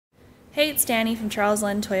Hey, it's Danny from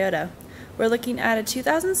Charlesglen, Toyota. We're looking at a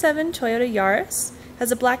 2007 Toyota Yaris.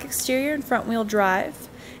 Has a black exterior and front wheel drive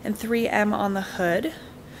and 3M on the hood.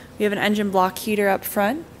 We have an engine block heater up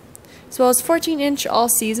front, as well as 14-inch all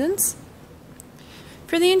seasons.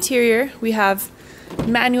 For the interior, we have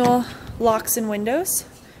manual locks and windows,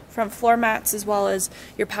 front floor mats, as well as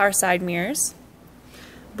your power side mirrors.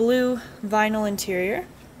 Blue vinyl interior.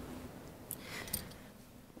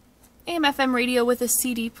 AM/FM radio with a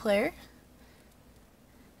CD player,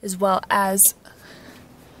 as well as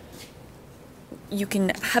you can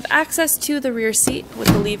have access to the rear seat with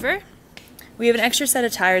the lever. We have an extra set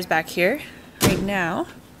of tires back here right now.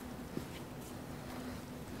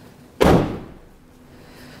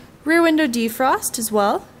 Rear window defrost as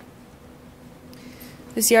well.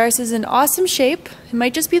 This Yaris is in awesome shape. It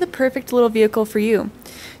might just be the perfect little vehicle for you.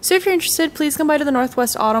 So if you're interested, please come by to the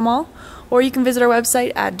Northwest Auto Mall, or you can visit our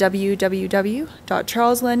website at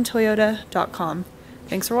www.charlesglentoyota.com.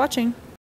 Thanks for watching.